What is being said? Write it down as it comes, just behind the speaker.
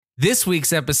This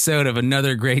week's episode of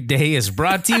Another Great Day is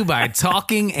brought to you by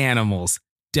Talking Animals.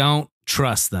 Don't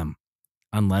trust them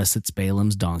unless it's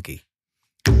Balaam's donkey.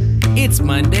 It's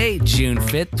Monday, June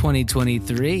 5th,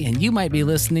 2023, and you might be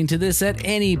listening to this at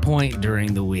any point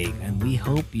during the week. And we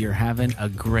hope you're having a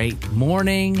great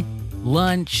morning,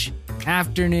 lunch,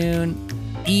 afternoon,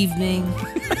 evening.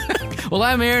 Well,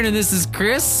 I'm Aaron, and this is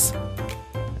Chris.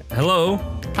 Hello.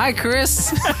 Hi,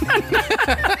 Chris.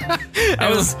 I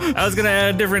was gonna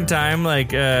add a different time,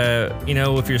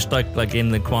 if you're stuck in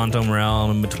the quantum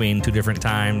realm in between two different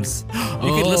times,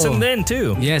 you could listen then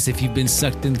too. Yes, if you've been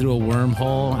sucked in through a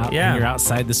wormhole, and you're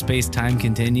outside the space-time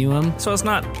continuum. So it's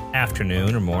not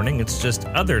afternoon or morning; it's just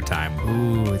other time.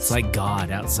 Ooh, it's like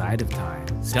God outside of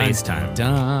time, space time.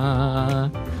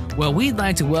 Well, we'd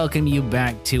like to welcome you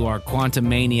back to our Quantum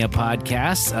Mania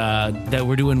podcast that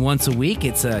we're doing once a week.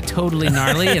 It's totally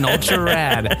gnarly and ultra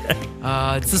rad.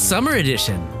 It's the summer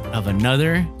edition of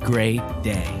Another Great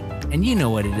Day. And you know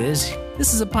what it is.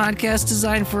 This is a podcast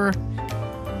designed for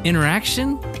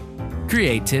interaction,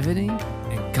 creativity,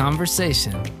 and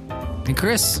conversation. And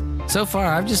Chris, so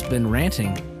far I've just been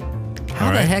ranting.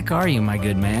 How the heck are you, my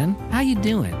good man? How you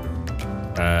doing?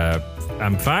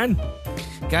 I'm fine.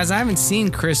 Guys, I haven't seen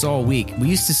Chris all week. We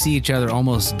used to see each other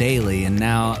almost daily, and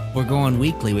now we're going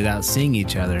weekly without seeing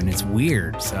each other, and it's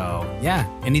weird. So, yeah.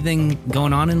 Anything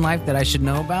going on in life that I should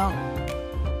know about?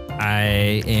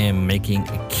 I am making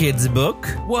a kid's book.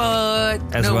 What?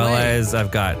 As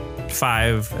I've got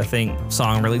 5, I think,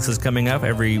 song releases coming up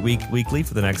every weekly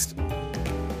for the next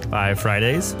 5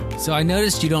 Fridays. So I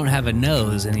noticed you don't have a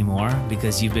nose anymore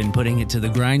because you've been putting it to the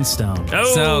grindstone.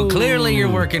 Oh! So clearly you're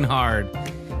working hard.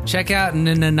 Check out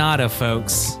Nanada,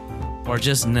 folks. Or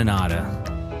just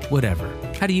Nanada. Whatever.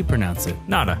 How do you pronounce it?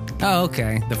 Nada. Oh,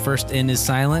 okay. The first N is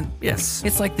silent? Yes.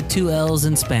 It's like the 2 L's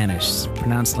in Spanish,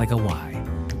 pronounced like a Y,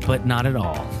 but not at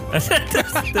all.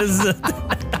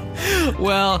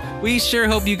 Well, we sure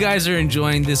hope you guys are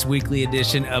enjoying this weekly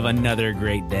edition of Another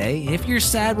Great Day. If you're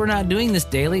sad we're not doing this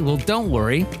daily, well, don't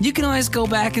worry. You can always go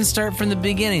back and start from the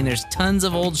beginning. There's tons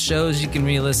of old shows you can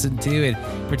re-listen to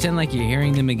and pretend like you're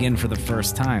hearing them again for the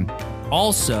first time.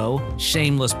 Also,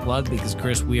 shameless plug, because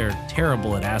Chris, we are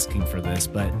terrible at asking for this,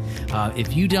 but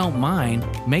if you don't mind,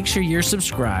 make sure you're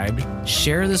subscribed,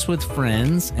 share this with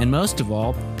friends, and most of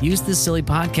all, use this silly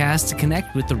podcast to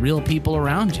connect with the real people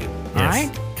around you. All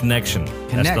right? Connection.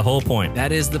 That's the whole point.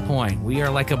 That is the point. We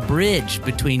are like a bridge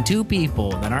between two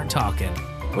people that aren't talking.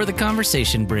 We're the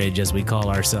conversation bridge, as we call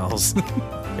ourselves.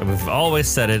 We've always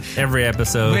said it every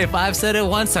episode. If I've said it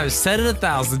once, I've said it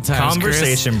 1,000 times.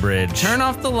 Conversation Chris. bridge. Turn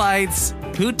off the lights.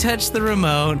 Who touched the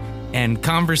remote? And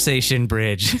conversation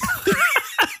bridge.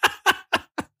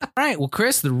 All right. Well,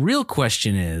 Chris, the real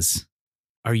question is,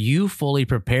 are you fully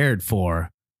prepared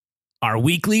for our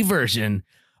weekly version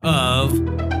of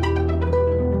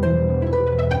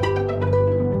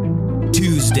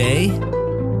Tuesday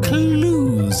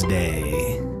Clues Day?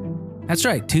 That's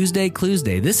right, Tuesday Clues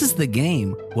Day. This is the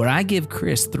game where I give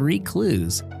Chris 3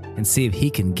 clues and see if he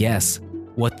can guess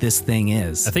what this thing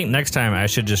is. I think next time I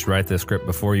should just write the script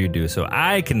before you do so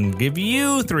I can give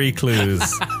you 3 clues.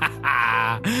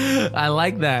 I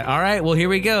like that. All right, well, here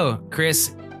we go.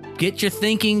 Chris, get your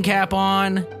thinking cap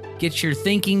on, get your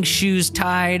thinking shoes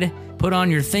tied, put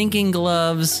on your thinking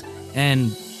gloves,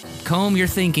 and comb your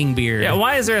thinking beard. Yeah,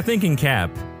 why is there a thinking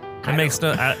cap? That makes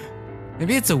no...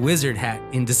 Maybe it's a wizard hat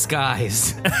in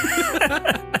disguise. All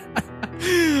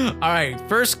right,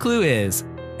 first clue is,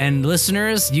 and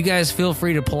listeners, you guys feel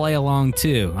free to play along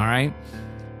too, all right?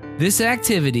 This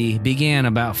activity began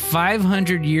about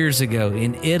 500 years ago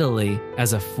in Italy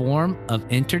as a form of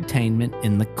entertainment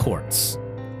in the courts.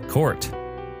 Court?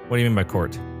 What do you mean by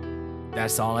court?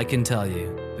 That's all I can tell you.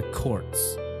 The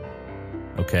courts.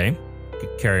 Okay,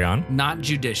 carry on. Not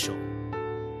judicial.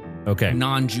 Okay.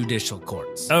 Non-judicial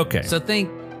courts. Okay. So think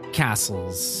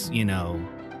castles,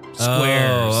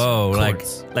 squares.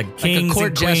 Courts. like kings court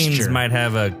and queens gesture. might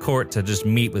have a court to just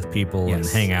meet with people and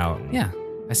hang out. Yeah.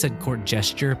 I said court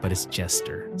gesture, but it's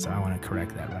jester. So I want to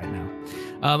correct that right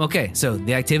now. Okay, so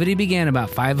the activity began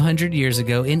about 500 years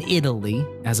ago in Italy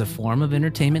as a form of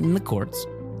entertainment in the courts.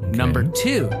 Okay. Number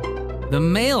 2, the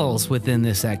males within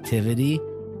this activity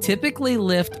typically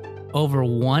lift over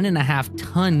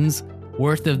 1.5 tons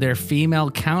worth of their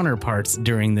female counterparts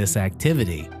during this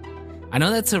activity. I know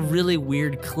that's a really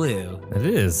weird clue. It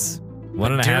is.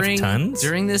 1.5 tons?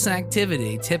 During this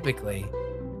activity, typically,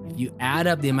 if you add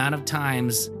up the amount of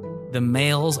times the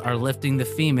males are lifting the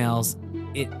females,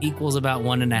 it equals about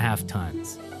 1.5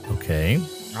 tons. Okay.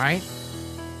 All right?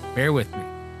 Bear with me.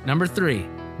 Number 3,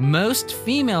 Most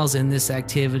females in this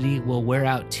activity will wear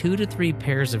out 2 to 3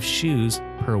 pairs of shoes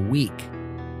per week.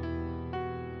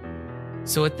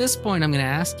 So at this point, I'm going to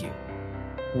ask you,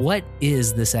 what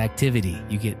is this activity?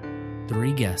 You get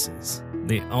 3 guesses.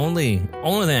 The only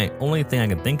thing I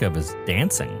can think of is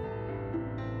dancing.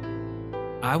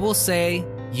 I will say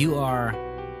you are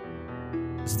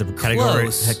Is the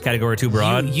close. category too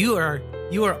broad? You are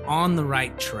on the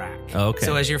right track. Okay.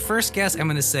 So as your first guess, I'm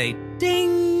going to say,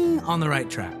 ding, on the right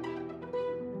track.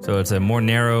 So it's a more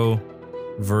narrow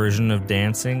version of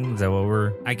dancing? Is that what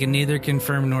we're... I can neither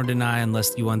confirm nor deny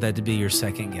unless you want that to be your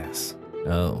second guess.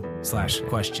 Oh. /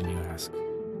 question you ask.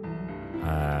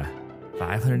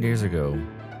 500 years ago.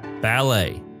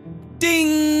 Ballet.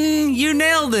 Ding! You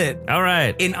nailed it. All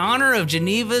right. In honor of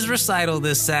Geneva's recital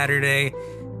this Saturday,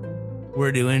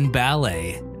 we're doing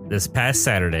ballet. This past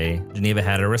Saturday, Geneva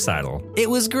had a recital. It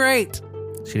was great.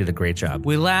 She did a great job.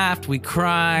 We laughed, we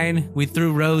cried, we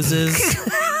threw roses.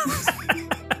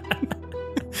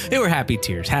 They were happy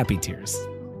tears.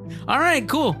 All right,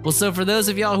 cool. Well, so for those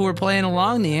of y'all who are playing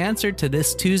along, the answer to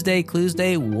this Tuesday Clues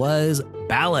Day was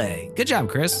ballet. Good job,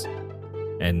 Chris.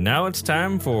 And now it's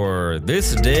time for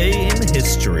This Day in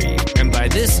History. And by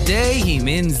this day, he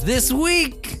means this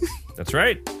week. That's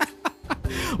right.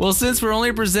 Well, since we're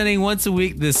only presenting once a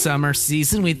week this summer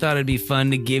season, we thought it'd be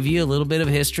fun to give you a little bit of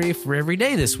history for every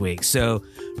day this week. So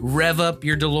rev up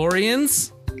your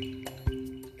DeLoreans.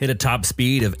 Hit a top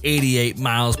speed of 88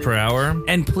 miles per hour.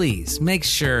 And please make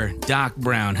sure Doc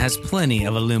Brown has plenty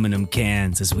of aluminum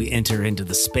cans as we enter into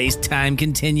the space-time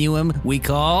continuum we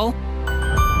call...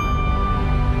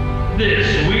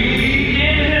 This Week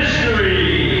in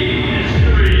History.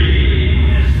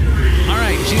 All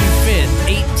right, June 5th,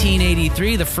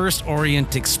 1883, the first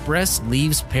Orient Express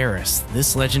leaves Paris.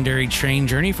 This legendary train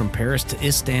journey from Paris to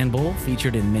Istanbul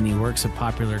featured in many works of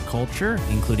popular culture,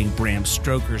 including Bram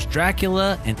Stoker's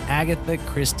Dracula and Agatha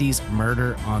Christie's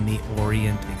Murder on the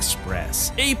Orient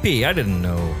Express. AP, I didn't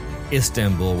know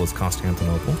Istanbul was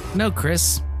Constantinople. No,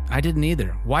 Chris, I didn't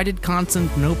either. Why did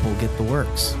Constantinople get the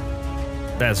works?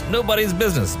 That's nobody's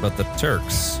business but the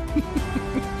Turks.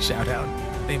 Shout out.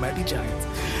 They might be giants.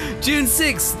 June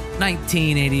 6,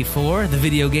 1984, the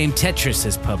video game Tetris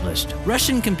is published.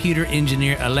 Russian computer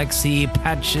engineer Alexei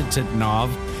Pachitnov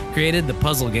created the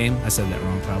puzzle game, I said that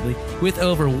wrong probably, with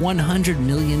over 100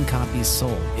 million copies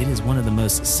sold. It is one of the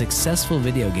most successful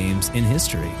video games in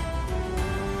history.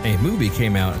 A movie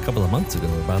came out a couple of months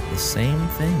ago about the same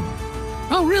thing.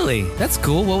 Oh, really? That's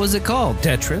cool. What was it called?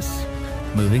 Tetris.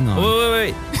 Moving on.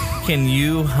 Wait. Can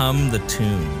you hum the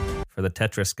tune for the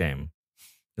Tetris game?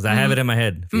 Because I have it in my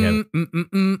head. If you have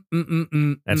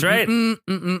it. That's right.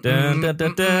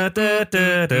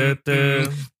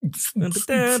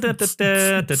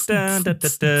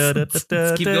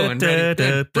 Keep going.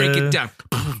 Ready? Break it down.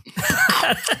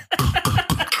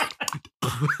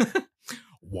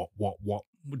 What?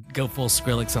 Go full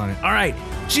Skrillex on it. All right.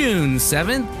 June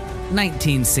 7th,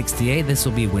 1968. This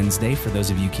will be Wednesday for those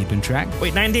of you keeping track.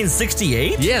 Wait,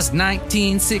 1968? Yes,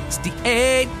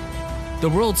 1968. The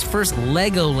world's first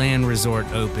Legoland resort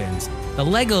opens. The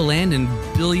Legoland in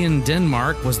Billund,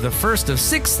 Denmark was the first of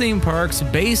 6 theme parks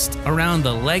based around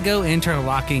the Lego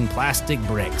interlocking plastic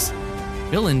bricks.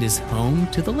 Billund is home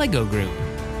to the Lego Group.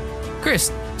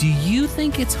 Chris, do you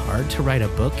think it's hard to write a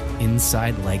book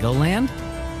inside Legoland?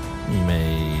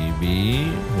 Maybe.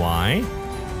 Why?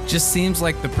 Just seems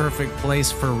like the perfect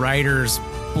place for writer's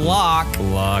block.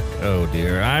 Oh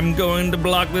dear. I'm going to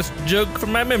block this joke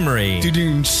from my memory.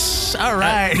 All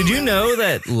right. Did you know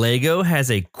that Lego has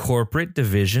a corporate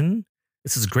division?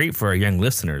 This is great for our young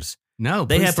listeners. No,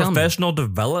 they have tell me. professional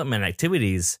development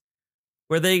activities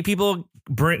where people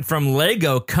bring from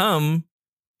Lego come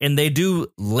and they do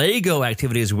Lego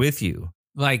activities with you.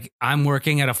 Like I'm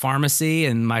working at a pharmacy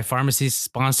and my pharmacy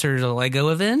sponsored a Lego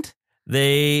event?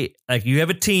 You have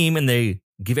a team and they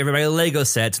give everybody Lego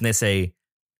sets and they say,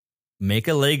 make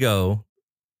a Lego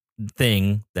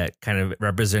thing that kind of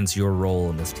represents your role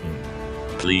in this team.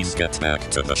 Please get back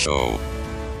to the show.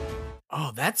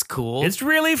 Oh, that's cool. It's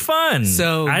really fun.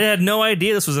 So I had no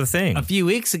idea this was a thing. A few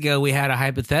weeks ago, we had a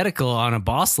hypothetical on a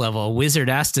boss level. A wizard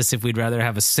asked us if we'd rather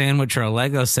have a sandwich or a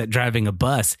Lego set driving a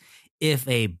bus. If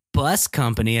a bus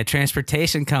company, a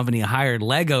transportation company hired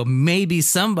Lego, maybe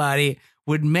somebody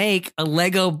would make a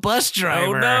Lego bus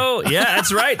driver. Oh, no. Yeah,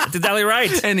 that's right. That's exactly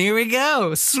right. And here we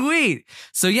go. Sweet.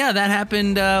 So, yeah, that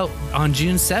happened on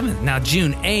June 7th. Now,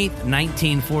 June 8th,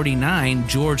 1949,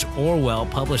 George Orwell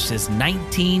published his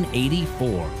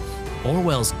 1984.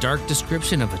 Orwell's dark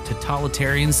description of a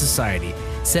totalitarian society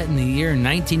set in the year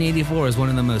 1984 is one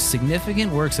of the most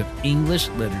significant works of English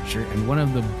literature and one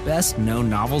of the best-known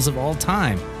novels of all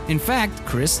time. In fact,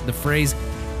 Chris, the phrase,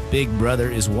 "Big Brother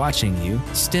is watching you,"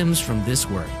 stems from this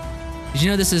work. Did you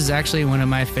know this is actually one of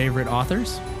my favorite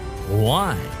authors?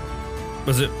 Why?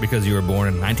 Was it because you were born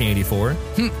in 1984?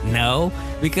 No,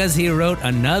 because he wrote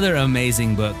another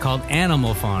amazing book called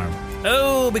Animal Farm.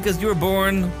 Oh, because you were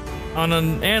born on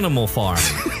an animal farm.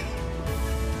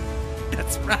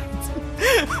 That's right.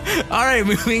 All right,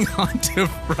 moving on to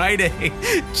Friday,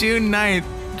 June 9th.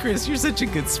 Chris, you're such a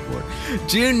good sport.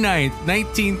 June 9th,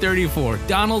 1934,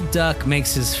 Donald Duck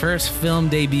makes his first film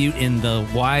debut in The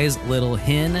Wise Little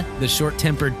Hen. The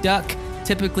short-tempered duck,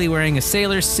 typically wearing a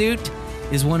sailor suit,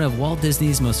 is one of Walt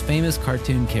Disney's most famous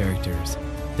cartoon characters.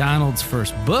 Donald's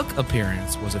first book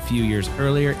appearance was a few years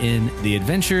earlier in The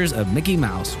Adventures of Mickey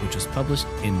Mouse, which was published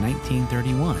in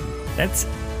 1931. That's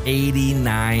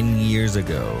 89 years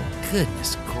ago.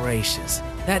 Goodness gracious.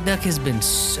 That duck has been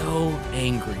so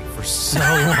angry for so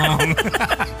long.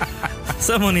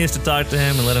 Someone needs to talk to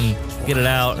him and let him get it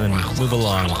out and move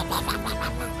along.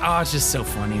 Oh, it's just so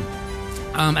funny.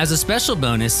 As a special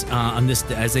bonus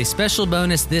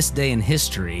this day in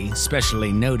history,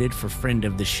 specially noted for friend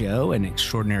of the show and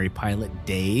extraordinary pilot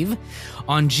Dave,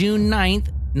 on June 9th,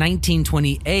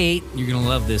 1928, you're going to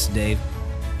love this, Dave,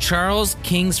 Charles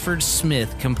Kingsford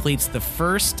Smith completes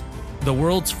the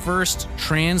world's first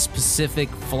trans-Pacific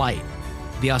flight.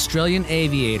 The Australian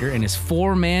aviator and his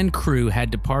 4-man crew had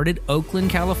departed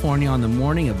Oakland, California on the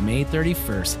morning of May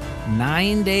 31st.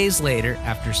 9 days later,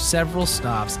 after several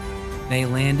stops, they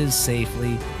landed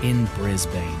safely in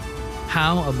Brisbane.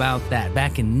 How about that?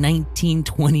 Back in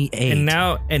 1928.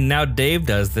 And now Dave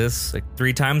does this like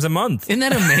 3 times a month. Isn't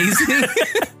that amazing?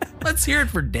 Let's hear it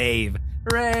for Dave.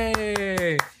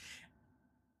 Hooray!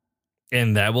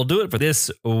 And that will do it for this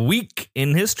week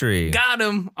in history. Got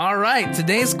him. All right.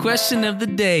 Today's question of the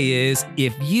day is,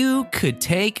 if you could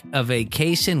take a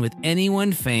vacation with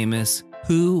anyone famous,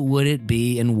 who would it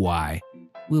be and why?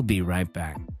 We'll be right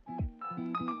back.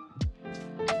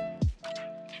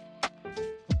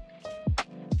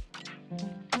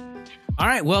 All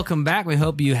right, welcome back. We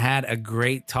hope you had a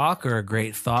great talk or a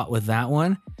great thought with that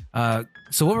one.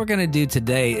 So what we're going to do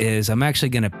today is I'm actually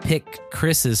going to pick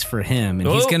Chris's for him, and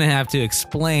he's going to have to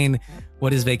explain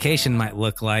what his vacation might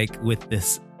look like with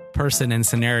this person and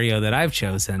scenario that I've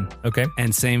chosen. Okay.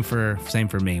 And same for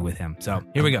me with him. So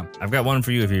here we go. I've got one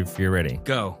for you if you're ready.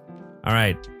 Go. All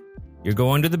right. You're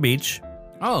going to the beach.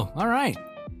 Oh, all right.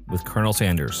 With Colonel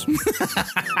Sanders.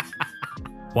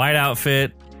 White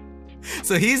outfit.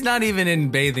 So he's not even in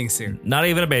bathing suit. Not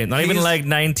even a bathing. Not even like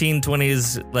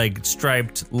 1920s like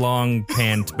striped long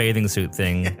pant bathing suit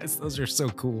thing. Yes, those are so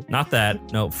cool. Not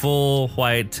that. No, full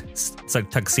white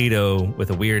tuxedo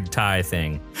with a weird tie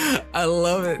thing. I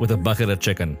love it. With a bucket of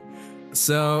chicken.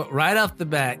 So right off the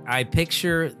bat, I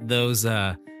picture those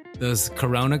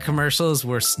Corona commercials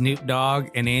where Snoop Dogg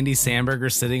and Andy Samberg are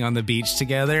sitting on the beach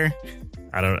together.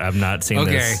 I've not seen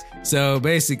this. Okay, so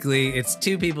basically, it's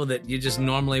 2 people that you just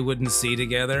normally wouldn't see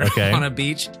together on a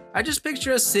beach. I just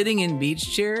picture us sitting in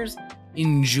beach chairs,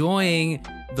 enjoying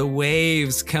the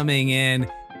waves coming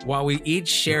in while we each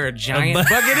share a giant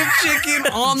bucket of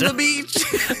chicken on the beach.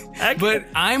 But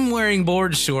I'm wearing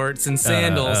board shorts and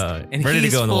sandals, and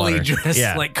he's fully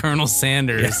dressed like Colonel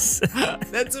Sanders. Yes.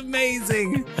 That's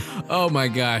amazing. Oh my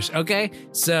gosh. Okay,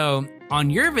 so on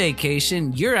your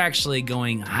vacation, you're actually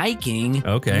going hiking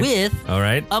with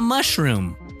a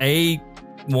mushroom. A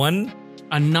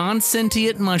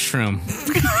non-sentient mushroom.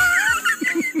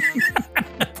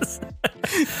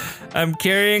 I'm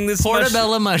carrying this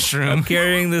portobello mushroom. I'm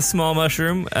carrying this small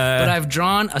mushroom. But I've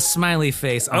drawn a smiley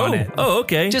face on it. Oh,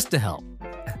 okay. Just to help.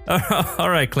 All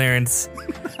right, Clarence.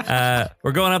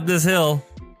 We're going up this hill,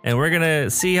 and we're going to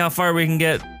see how far we can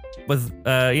get with,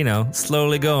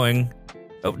 slowly going.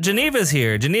 Oh, Geneva's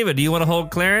here. Geneva, do you want to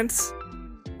hold Clarence?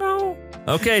 No.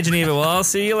 Okay, Geneva. Well, I'll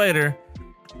see you later.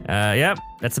 Yep,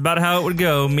 that's about how it would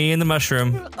go. Me and the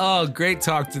mushroom. Oh, great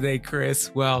talk today, Chris.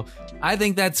 Well, I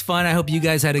think that's fun. I hope you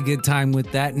guys had a good time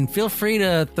with that. And feel free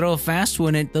to throw a fast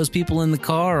one at those people in the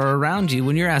car or around you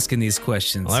when you're asking these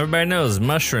questions. Well, everybody knows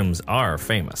mushrooms are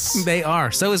famous. They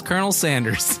are. So is Colonel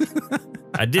Sanders.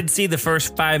 I did see the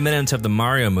first 5 minutes of the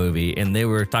Mario movie, and they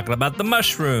were talking about the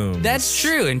mushrooms. That's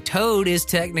true, and Toad is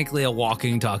technically a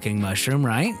walking, talking mushroom,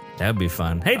 right? That'd be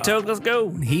fun. Hey, Toad, let's go.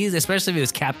 Especially if he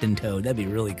was Captain Toad. That'd be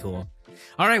really cool.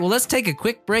 All right, well, let's take a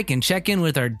quick break and check in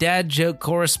with our dad joke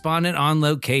correspondent on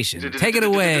location. Take it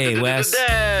away, Wes.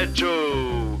 Dad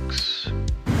jokes.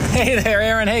 Hey there,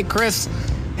 Aaron. Hey, Chris.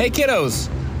 Hey, kiddos.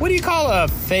 What do you call a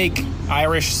fake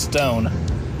Irish stone?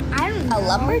 I don't know. A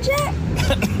lumberjack?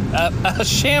 A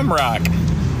shamrock.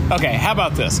 Okay, how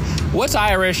about this? What's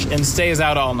Irish and stays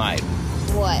out all night?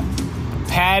 What?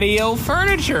 Patio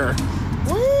furniture.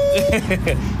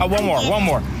 What? One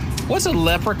more. What's a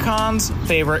leprechaun's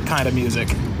favorite kind of music?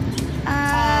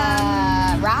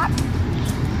 Rock?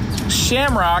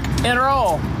 Shamrock and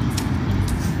roll.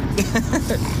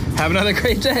 Have another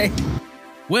great day.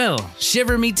 Well,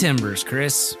 shiver me timbers,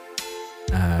 Chris.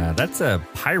 That's a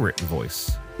pirate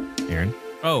voice, Aaron.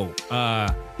 Oh,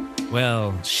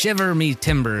 well, shiver me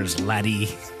timbers,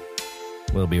 laddie.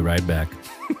 We'll be right back.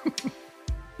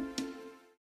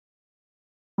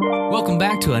 Welcome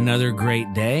back to another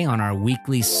great day on our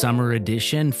weekly summer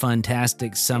edition,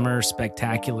 fantastic summer,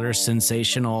 spectacular,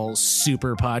 sensational,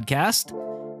 super podcast.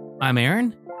 I'm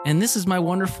Aaron, and this is my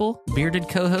wonderful bearded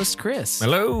co-host, Chris.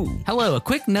 Hello. Hello. A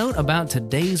quick note about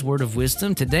today's word of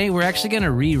wisdom. Today, we're actually going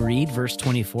to reread verse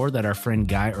 24 that our friend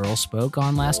Guy Earl spoke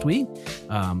on last week.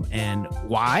 And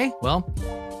why? Well,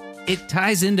 it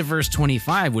ties into verse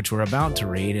 25, which we're about to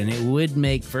read, and it would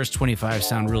make verse 25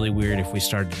 sound really weird if we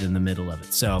started in the middle of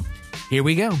it. So here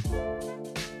we go.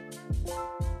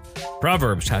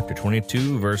 Proverbs chapter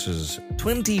 22, verses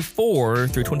 24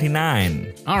 through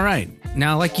 29. All right.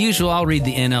 Now, like usual, I'll read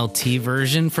the NLT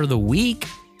version for the week,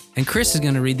 and Chris is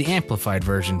going to read the amplified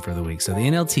version for the week. So the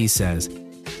NLT says,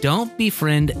 "Don't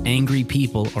befriend angry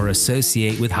people or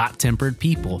associate with hot-tempered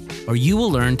people, or you will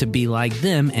learn to be like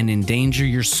them and endanger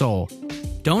your soul.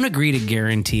 Don't agree to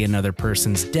guarantee another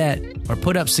person's debt or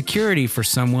put up security for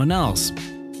someone else.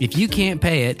 If you can't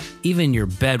pay it, even your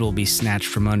bed will be snatched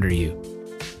from under you.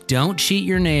 Don't cheat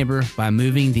your neighbor by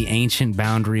moving the ancient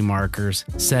boundary markers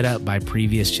set up by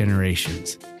previous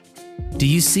generations. Do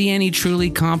you see any truly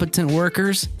competent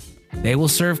workers? They will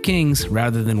serve kings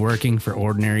rather than working for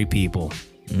ordinary people."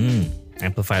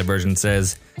 Amplified version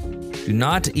says, "Do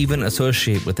not even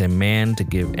associate with a man to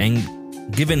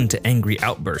given to angry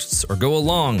outbursts, or go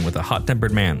along with a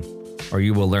hot-tempered man, or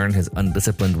you will learn his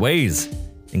undisciplined ways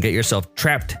and get yourself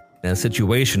trapped in a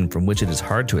situation from which it is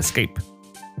hard to escape.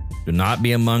 Do not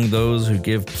be among those who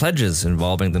give pledges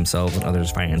involving themselves and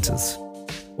others' finances,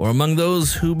 or among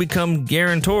those who become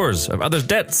guarantors of others'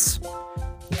 debts.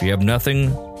 If you have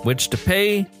nothing which to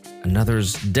pay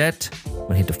another's debt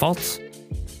when he defaults,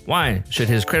 why should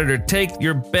his creditor take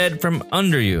your bed from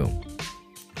under you?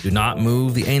 Do not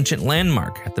move the ancient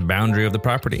landmark at the boundary of the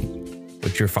property,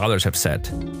 which your fathers have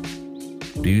set.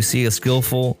 Do you see a man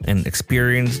skillful and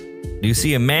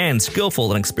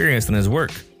experienced in his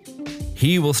work?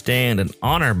 He will stand in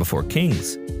honor before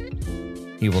kings.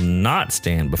 He will not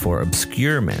stand before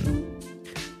obscure men."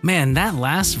 Man, that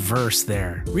last verse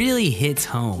there really hits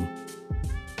home.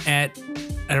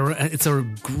 It's a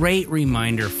great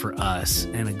reminder for us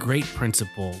and a great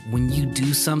principle. When you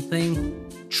do something,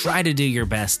 try to do your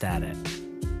best at it.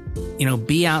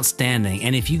 Be outstanding.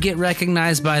 And if you get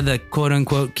recognized by the quote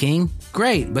unquote king,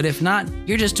 great. But if not,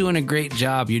 you're just doing a great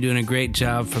job. You're doing a great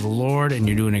job for the Lord, and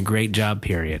you're doing a great job,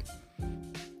 period.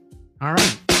 All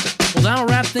right. Well, that'll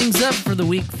wrap things up for the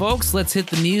week, folks. Let's hit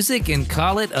the music and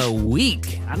call it a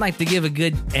week. I'd like to give a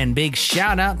good and big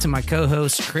shout out to my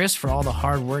co-host, Chris, for all the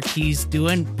hard work he's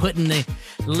doing, putting the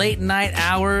late night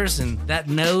hours and that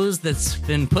nose that's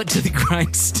been put to the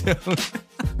grindstone.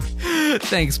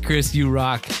 Thanks, Chris. You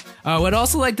rock. I would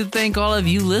also like to thank all of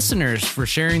you listeners for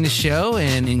sharing the show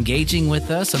and engaging with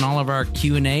us on all of our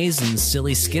Q&As and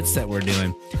silly skits that we're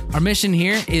doing. Our mission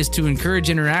here is to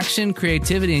encourage interaction,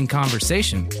 creativity, and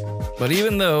conversation. But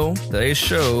even though today's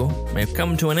show may have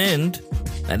come to an end,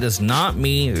 that does not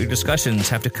mean your discussions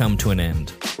have to come to an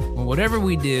end. Well, whatever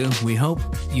we do, we hope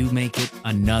you make it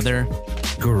another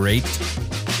Great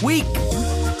week.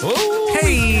 Oh,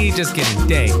 Hey, just kidding.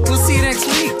 Day. We'll see you next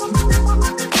week.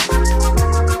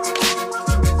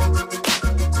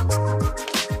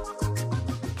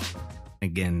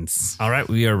 Again. All right,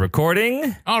 we are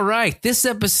recording. All right, this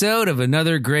episode of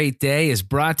Another Great Day is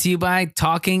brought to you by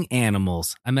Talking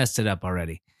Animals. I messed it up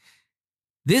already.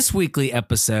 This weekly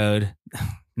episode...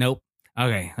 Nope.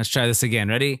 Okay, let's try this again.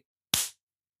 Ready?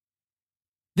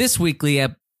 This weekly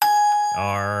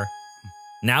Are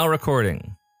now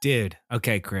recording. Dude,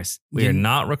 okay, Chris. We are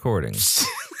not recording.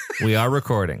 We are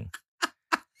recording.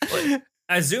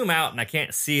 I zoom out and I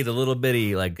can't see the little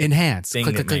bitty Enhance. thing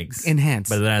Click, it click, click. makes. Enhance.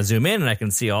 But then I zoom in and I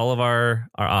can see all of our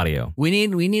audio. We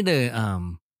need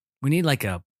like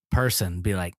a person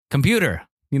be like, computer,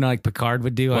 like Picard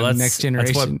would do on Next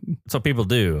Generation. That's what people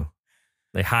do.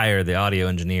 They hire the audio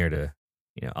engineer to,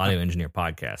 audio engineer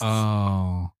podcasts.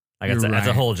 Oh. Like You're that's a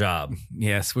right. whole job.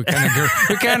 Yes, we kind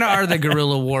of are the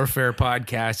guerrilla warfare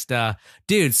podcast,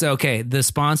 dude. So okay, the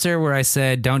sponsor where I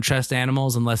said don't trust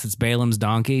animals unless it's Balaam's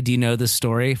donkey. Do you know this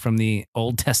story from the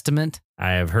Old Testament?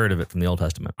 I have heard of it from the Old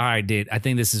Testament. All right, dude. I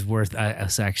think this is worth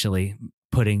us actually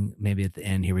putting maybe at the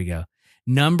end. Here we go.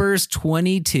 Numbers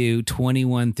 22,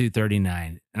 21 through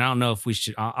 39. And I don't know if we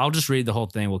should. I'll just read the whole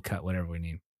thing. We'll cut whatever we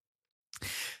need.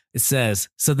 It says,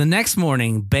 so the next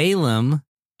morning, Balaam,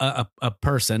 a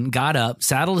person, got up,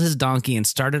 saddled his donkey, and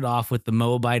started off with the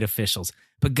Moabite officials.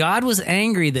 But God was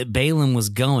angry that Balaam was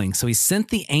going, so he sent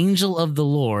the angel of the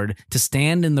Lord to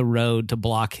stand in the road to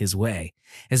block his way.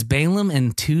 As Balaam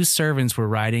and 2 servants were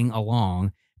riding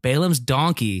along, Balaam's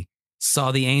donkey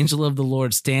saw the angel of the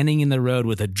Lord standing in the road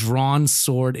with a drawn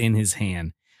sword in his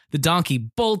hand. The donkey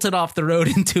bolted off the road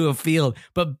into a field,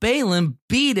 but Balaam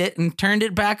beat it and turned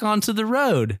it back onto the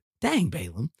road. Dang,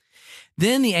 Balaam.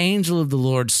 Then the angel of the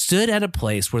Lord stood at a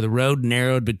place where the road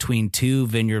narrowed between 2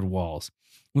 vineyard walls.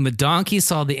 When the donkey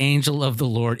saw the angel of the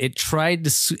Lord, it tried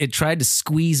to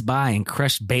squeeze by and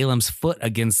crush Balaam's foot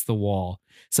against the wall.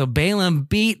 So Balaam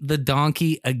beat the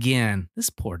donkey again. This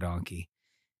poor donkey.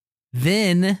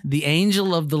 Then the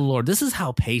angel of the Lord, this is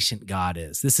how patient God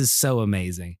is. This is so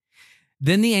amazing.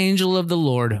 Then the angel of the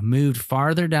Lord moved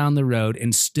farther down the road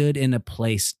and stood in a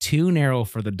place too narrow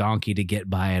for the donkey to get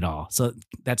by at all. So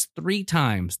that's 3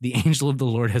 times the angel of the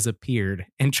Lord has appeared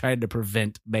and tried to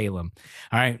prevent Balaam.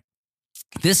 All right.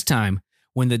 This time,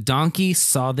 when the donkey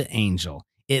saw the angel,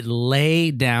 it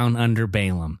lay down under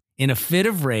Balaam. In a fit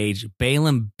of rage,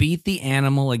 Balaam beat the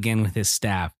animal again with his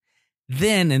staff.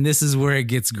 Then, and this is where it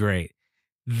gets great,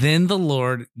 then the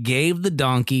Lord gave the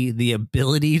donkey the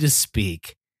ability to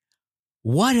speak.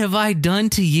 What have I done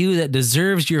to you that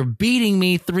deserves your beating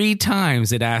me 3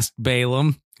 times? It asked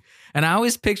Balaam. And I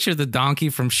always picture the donkey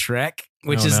from Shrek,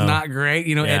 which is not great.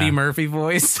 You know, Yeah. Eddie Murphy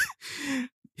voice.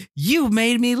 You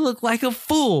made me look like a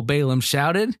fool, Balaam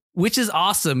shouted, which is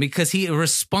awesome because he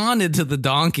responded to the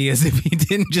donkey as if he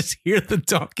didn't just hear the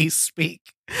donkey speak.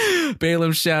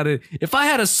 Balaam shouted, if I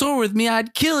had a sword with me,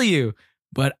 I'd kill you.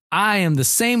 But I am the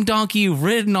same donkey you've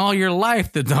ridden all your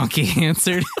life, the donkey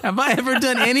answered. Have I ever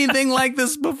done anything like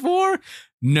this before?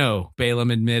 No,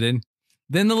 Balaam admitted.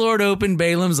 Then the Lord opened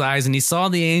Balaam's eyes, and he saw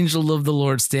the angel of the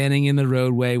Lord standing in the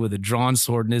roadway with a drawn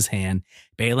sword in his hand.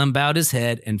 Balaam bowed his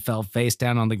head and fell face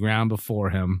down on the ground before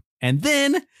him. And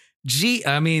then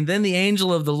the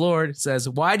angel of the Lord says,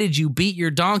 why did you beat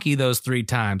your donkey those 3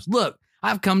 times? Look,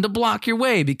 I've come to block your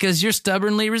way because you're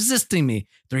stubbornly resisting me.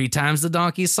 3 times the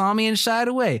donkey saw me and shied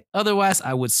away. Otherwise,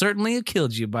 I would certainly have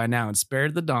killed you by now and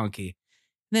spared the donkey.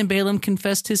 Then Balaam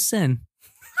confessed his sin.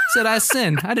 Said, I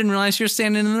sinned. I didn't realize you're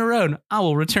standing in the road. I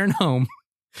will return home.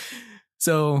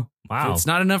 So, Wow. if it's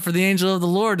not enough for the angel of the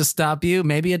Lord to stop you,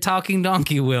 maybe a talking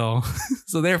donkey will.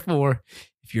 So therefore,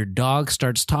 if your dog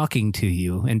starts talking to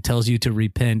you and tells you to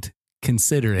repent,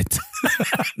 consider it.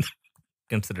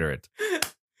 Consider it.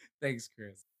 Thanks,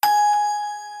 Chris.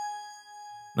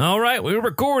 All right, we're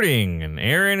recording, and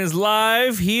Aaron is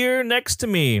live here next to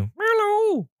me.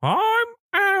 Hello, I'm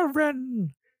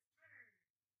Aaron.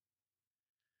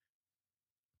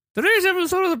 Today's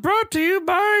episode is brought to you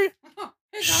by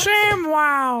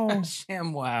ShamWow.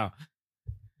 ShamWow.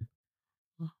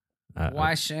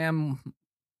 Why sham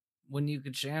when you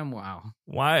could ShamWow?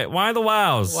 Why the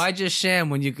wows? Why just sham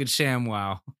when you could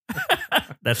ShamWow?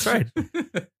 That's right.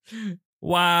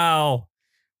 Wow.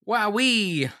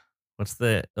 Wowee. What's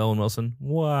the Owen Wilson?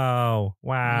 Wow.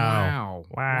 Wow. Wow.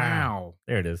 Wow. Wow.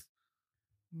 There it is.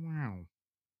 Wow.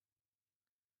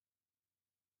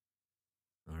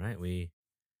 All right,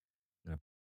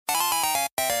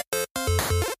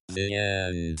 The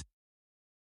end.